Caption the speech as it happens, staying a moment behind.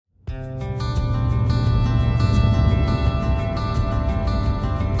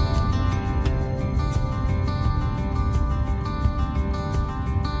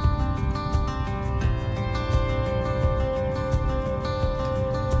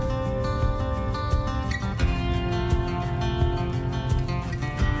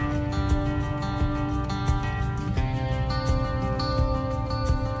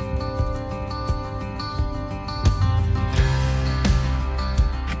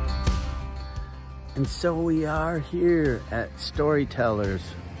And so we are here at Storytellers.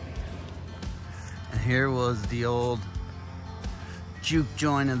 And here was the old juke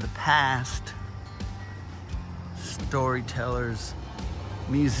joint of the past. Storytellers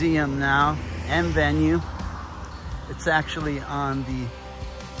Museum now and venue. It's actually on the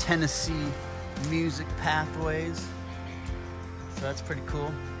Tennessee Music Pathways. So that's pretty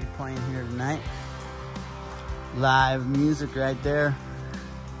cool. Be playing here tonight. Live music right there.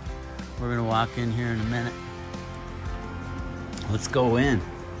 We're gonna walk in here in a minute. Let's go in.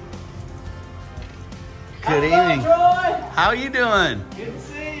 Good evening. Troy. How are you doing? Good to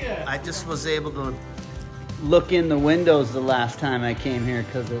see you. I just was able to look in the windows the last time I came here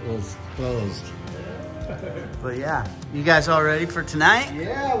because it was closed. But yeah, you guys all ready for tonight?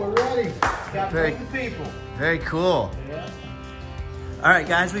 Yeah, we're ready. Got to meet the people. Very cool. Yeah. All right,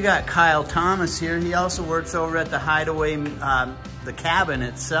 guys, we got Kyle Thomas here. He also works over at the Hideaway, the cabin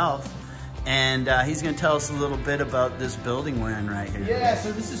itself. And he's going to tell us a little bit about this building we're in right here. Yeah,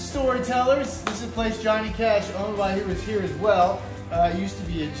 so this is Storytellers. This is a place Johnny Cash owned while he was here as well. It used to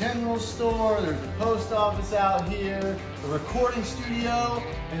be a general store. There's a post office out here, a recording studio,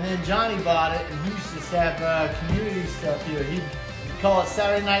 and then Johnny bought it, and he used to just have community stuff here. He'd call it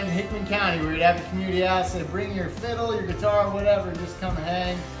Saturday Night in Hickman County, where he'd have the community out, say bring your fiddle, your guitar, whatever, just come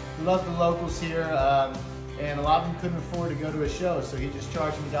hang. We love the locals here. And a lot of them couldn't afford to go to a show, so he just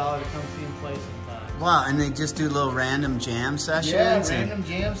charged them $1 to come see him play sometimes. Wow, and they just do little random jam sessions? Yeah, random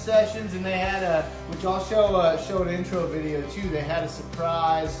jam sessions, and they had a, which I'll show an intro video too, they had a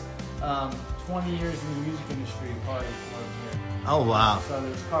surprise 20 years in the music industry party for him here. Oh, wow. So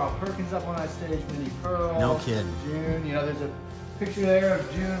there's Carl Perkins up on that stage, Minnie Pearl. No kidding. June, you know, there's a picture there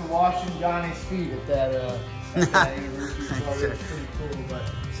of June washing Johnny's feet at that anniversary party. It's pretty cool, but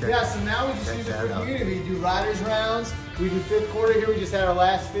yeah, so now we just use it for community. We do riders rounds. We do fifth quarter here. We just had our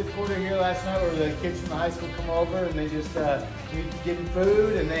last fifth quarter here last night where the kids from the high school come over and they just we give them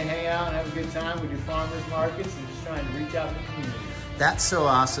food and they hang out and have a good time. We do farmers markets and just trying to reach out to the community. That's so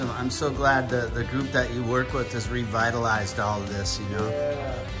awesome. I'm so glad the group that you work with has revitalized all of this, you know?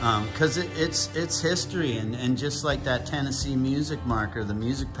 Yeah. Because it's history and just like that Tennessee music marker, the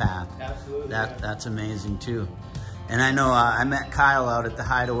music path. Absolutely. That's amazing too. And I know I met Kyle out at the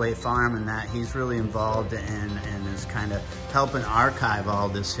Hideaway Farm and that he's really involved and is kind of helping archive all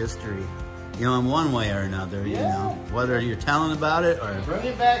this history, you know, in one way or another, you know, whether you're telling about it or... Bring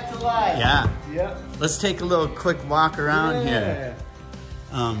it back to life. Yeah. Yep. Let's take a little quick walk around here.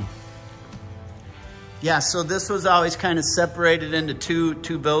 Yeah, so this was always kind of separated into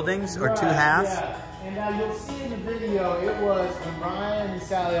two buildings or two halves? Yeah. And now you'll see in the video, it was when Ryan and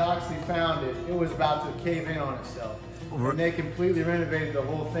Sally Oxley found it, it was about to cave in on itself. And they completely renovated the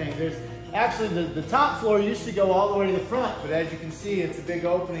whole thing. There's actually the top floor used to go all the way to the front, but as you can see, it's a big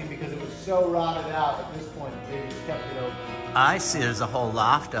opening because it was so rotted out at this point. They just kept it open. I see. There's a whole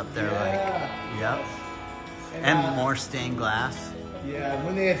loft up there, yep. And more stained glass. Yeah,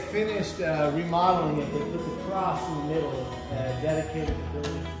 when they had finished remodeling it, they put the cross in the middle and dedicated the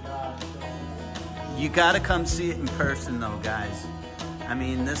building to God. You got to come see it in person, though, guys. I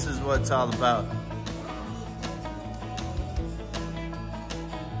mean, this is what it's all about.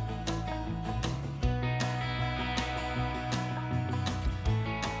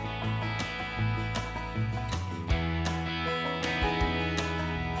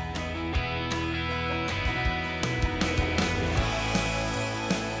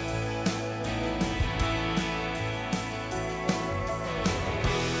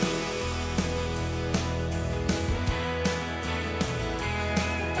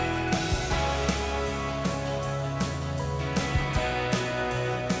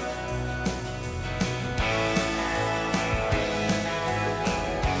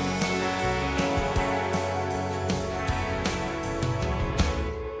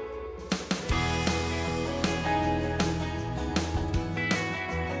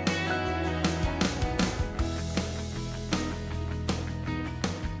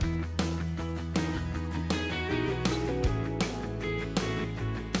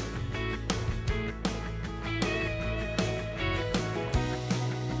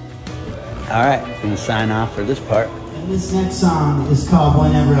 All right, I'm gonna sign off for this part. And this next song is called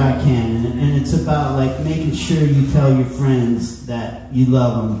Whenever I Can, and it's about like making sure you tell your friends that you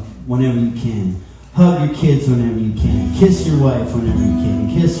love them whenever you can. Hug your kids whenever you can. Kiss your wife whenever you can.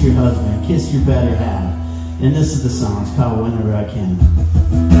 Kiss your husband. Kiss your better half. And this is the song. It's called Whenever I Can.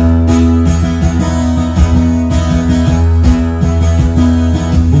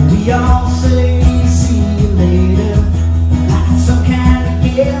 We all say see you later, like some kind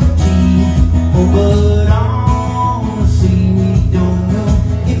of guarantee. But honestly, we don't know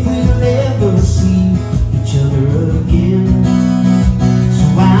if we'll ever see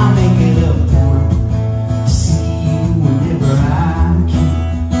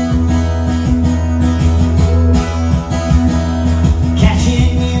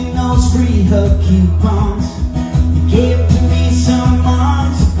hug coupons you gave to me some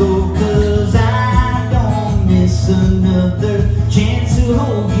months ago, 'cause I don't miss another chance to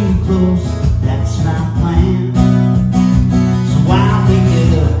hold you close. That's my plan. So I'll make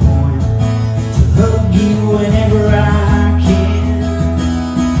it a point to hug you whenever I can.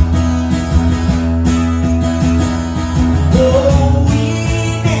 Oh, we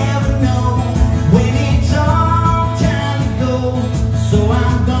never know when it's all time to go, so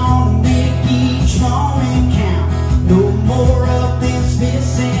I'm gonna make each moment count. No more of this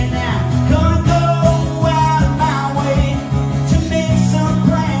missing out. Gonna go out of my way to make some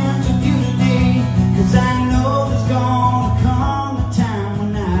plans with you today, 'cause I know there's gonna come a time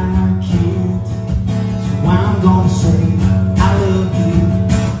when I can't. So I'm gonna say I love you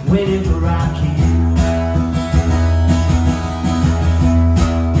whenever I can.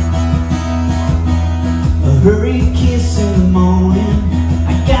 A hurried kiss in the morning,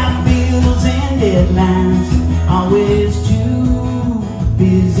 I got bills and deadlines, always too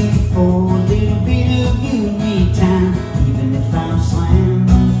busy for a little bit of you and me time. Even if I'm slammed,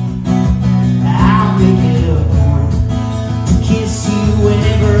 I'll make it a point to kiss you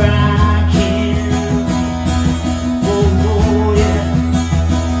whenever I can. Oh, oh yeah.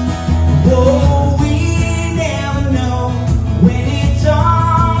 Oh, we never know when it's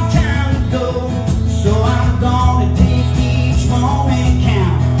all time to go, so I'm gonna take each moment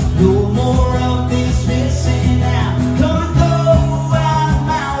count. No more of this missing out. Gonna go out of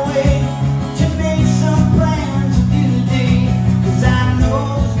my way to make some plans with you today, 'cause I know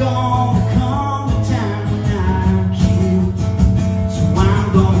there's gonna come a time when I can't. So I'm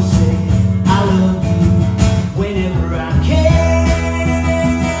gonna say I love you whenever I can.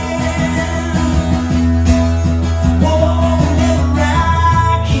 Oh, whenever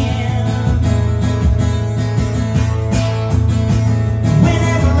I can.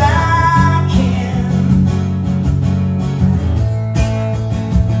 Whenever I can.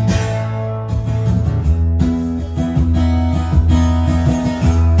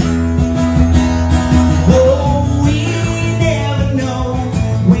 Oh, we never know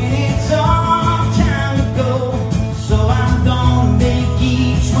when it's all time to go, so I'm gonna make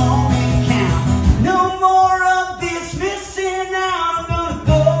each moment count. No more of this missing out. I'm gonna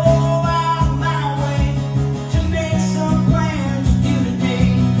go out of my way to make some plans with you today,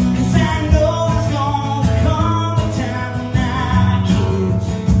 'cause I know it's gonna come a time when I can't.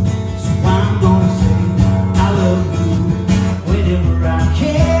 So I'm gonna say I love you whenever I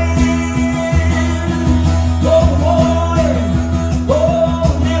can. Oh, oh, yeah. Oh,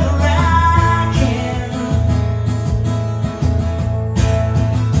 whenever I can.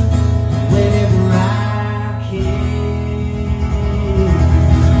 Whenever I can.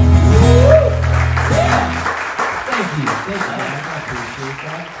 Yeah. Thank you. I appreciate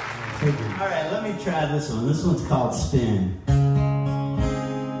that. All right, let me try this one. This one's called Spin.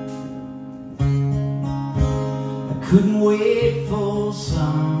 I couldn't wait for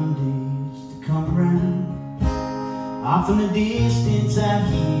some days to come around. Off in the distance I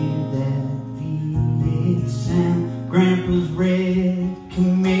hear that V8 sound. Grandpa's red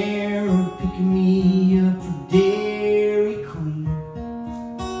Camaro picking me up for Dairy Queen.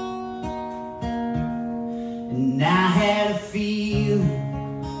 And I had a feeling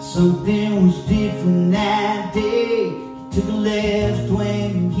something was different that day. He took a left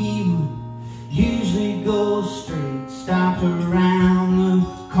when he would usually go straight. Stopped around the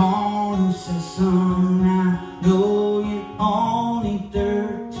corner, said, "Son, I know you're only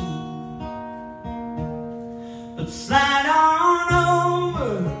 13, but slide on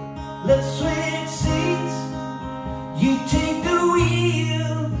over, let's switch seats. You take the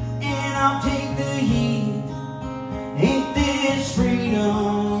wheel and I'll take the heat. Ain't this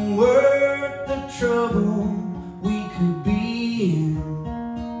freedom worth the trouble we could be in?"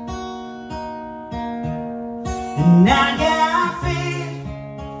 And I got faith,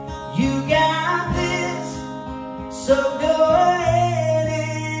 you got this, so go ahead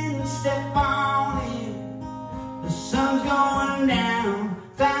and step on in. The sun's going down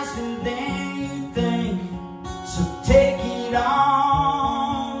faster than you think, so take it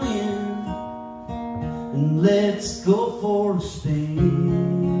all in and let's go for a spin.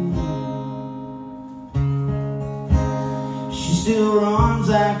 She still runs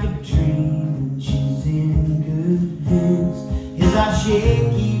like a dream, and she's in good hands. His eyes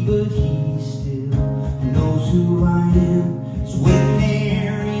shaky, but he still knows who I am. He's waiting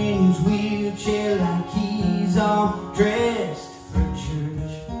there in his wheelchair like he's all dressed for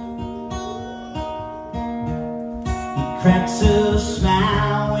church. He cracks a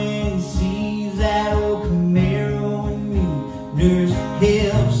smile when he sees that old Camaro and me. Nurse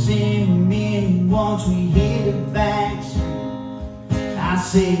helps him in way back street. I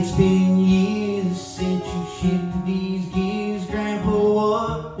say it's been years since you shifted these gears, Grandpa,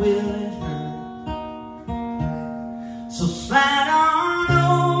 what will it hurt? So slide on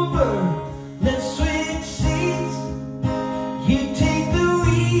over, let's switch seats. You take the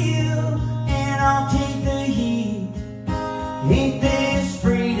wheel and I'll take the heat. Ain't this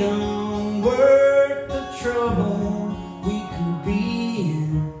freedom worth the trouble we could be in?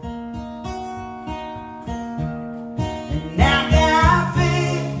 And I got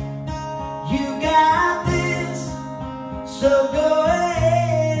faith, you got this, so go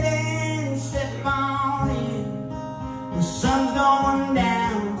ahead and step on in. The sun's going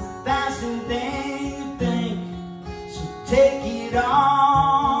down faster than you think, so take it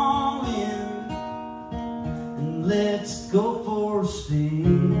all in and let's go for a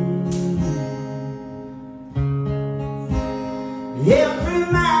spin. Every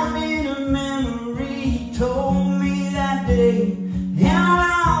mile's been a memory, he told me that day, and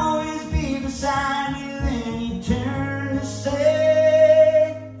I'll always be beside you. Then he turned to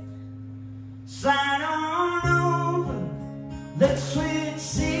say, slide on over, let's switch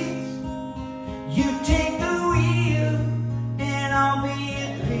seats. You take the wheel and I'll be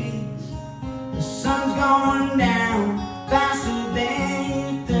at peace. The sun's going down faster than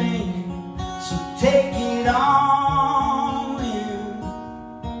you think, so take it all in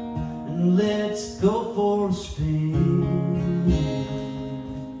and let's go for a spin.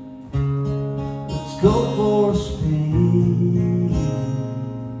 Let's go for a spin.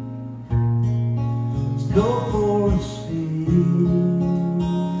 Let's go for a spin.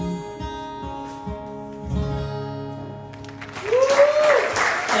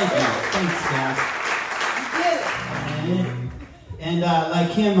 Thank you. Thanks, guys. And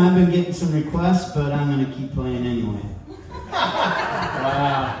like him, I've been getting some requests, but I'm going to keep playing anyway.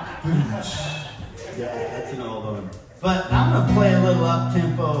 Wow. Yeah, that's an old one. But I'm going to play a little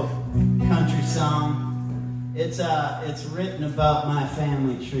up-tempo country song. It's written about my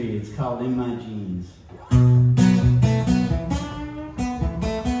family tree. It's called In My Jeans.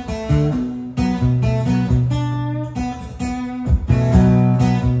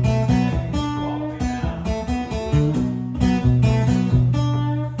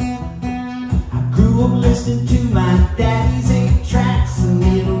 Listening to my daddy's 8 tracks, a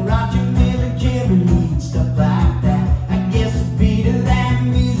little Roger Miller, Jimmy Reed, stuff like that. I guess the beat of that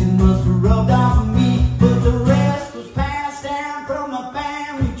music must have rubbed off of me, but the rest was passed down from my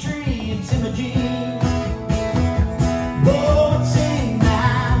family tree. It's in my jeans. Oh, it's in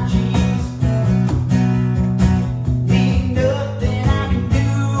my jeans. Ain't nothing I can do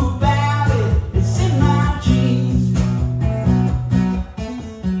about it. It's in my jeans.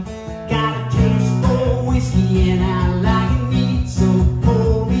 Got a taste for whiskey and I like it neat, so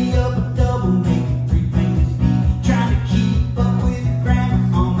pour me up a double, make it 3 fingers deep. Trying to keep up with your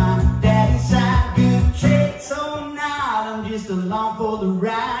grandma on my daddy's side. Good trade, so not, I'm just along for the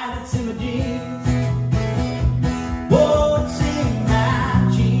ride. It's in my jeans. Whoa, it's in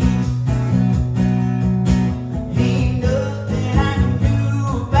my jeans. Ain't nothing I can do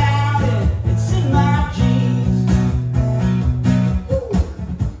about it. It's in my jeans.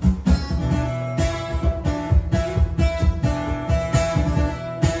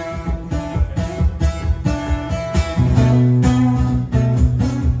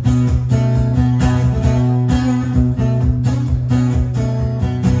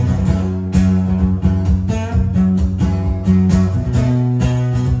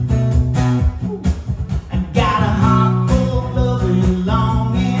 Got a heart full of loving,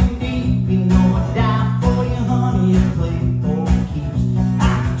 long and deep. You know I die for you, honey, and play for keeps. I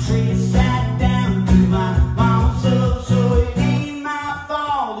can trace that down to my mama's love, so it ain't my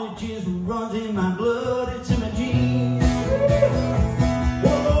fault. It just runs in my blood. It's in my jeans.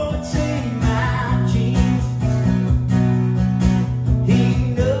 Whoa, it's in my jeans.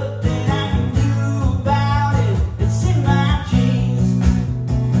 Ain't nothing I can do about it. It's in my jeans.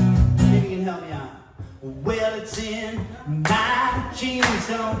 Maybe you can help me out. Well, it's in my jeans,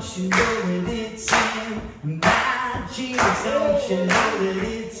 don't you know that it's in my jeans, don't you know that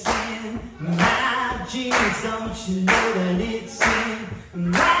it's in my jeans, don't you know that it's in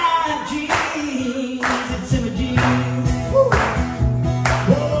my jeans, it's in my jeans. Woo!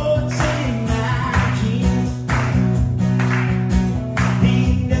 Oh, it's in my jeans.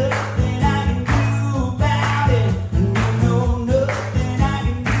 Ain't nothing I can do about it. No, nothing I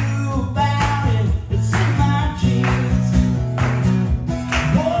can do about it. It's in my jeans.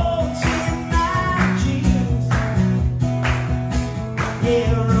 Whoa, it's in my jeans.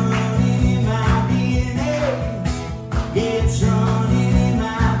 Yeah, running in my DNA. It's running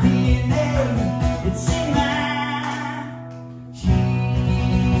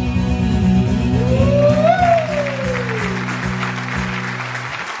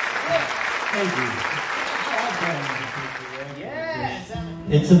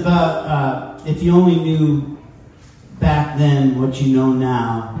it's about if you only knew back then what you know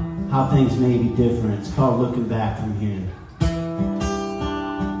now, how things may be different. It's called Looking Back From Here.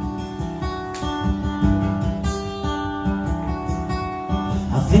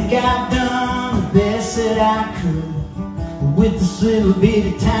 I think I've done the best that I could with this little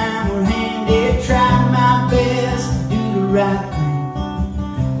bit of time we're handed. Tried my best to do the right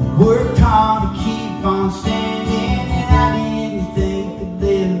thing, worked hard to keep on standing, and I didn't think I'd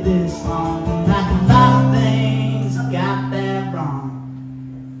live this long. Like a lot of things, I got that wrong.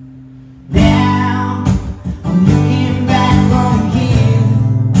 Now I'm looking back from here,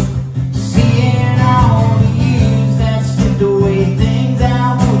 seeing all the years that slipped away. Things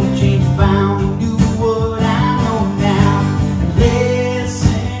I would've changed, found and knew what I know now.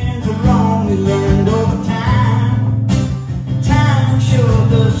 Lessons are only learned over time. Time sure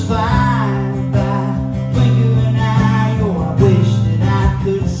does fly by. When you and I, oh, I wish that I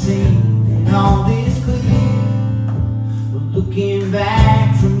could see that all this clear. But looking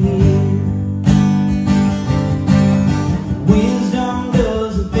back from here, wisdom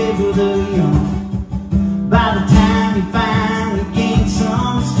doesn't favor the young. By the time you finally gain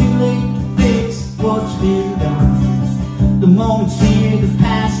some, it's too late to fix what's been done. The moment's here, the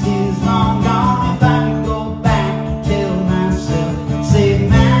past is long gone. If I could go back and tell myself, say,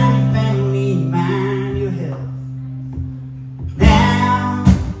 mind your family, mind your health. Now,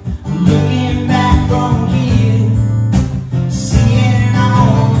 looking back from here, seeing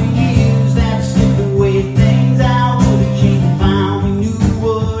all the years that slipped away. Things I would've changed, found and knew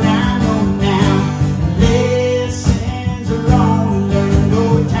what I know now. Lessons are only learned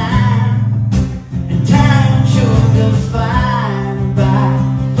over time, and time sure does fly by.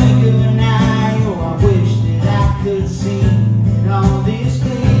 Blink of an eye, oh, I wish that I could see that all this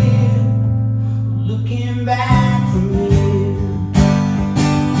clear. Looking back from here,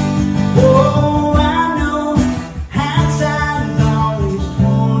 oh, I know hindsight is always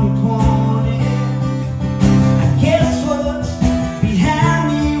 20/20. I guess what's behind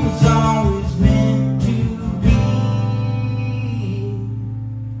me was always meant to be.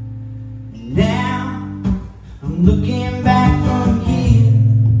 Now I'm looking back from here,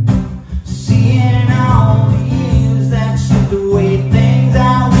 seeing all the years that slipped away. Things I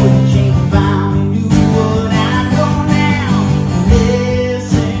would've changed, found and knew what I know now.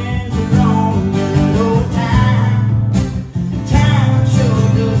 Lessons are only learned over time, and time sure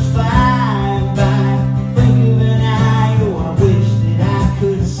does fly by. Blink of an eye, oh, I wish that I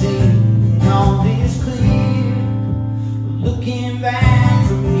could see that all this clear. Looking back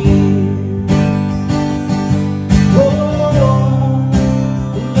from here, oh,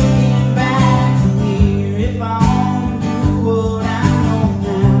 looking back from here. If I only knew what I know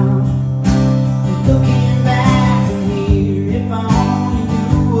now. Looking back from here, if I only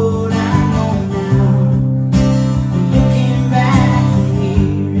knew what I know now. Looking back from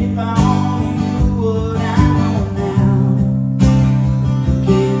here, if I only knew what I know now.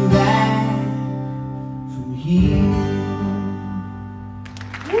 Looking back from here.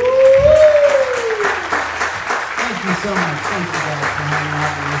 Woo! Thank you so much. Thank you.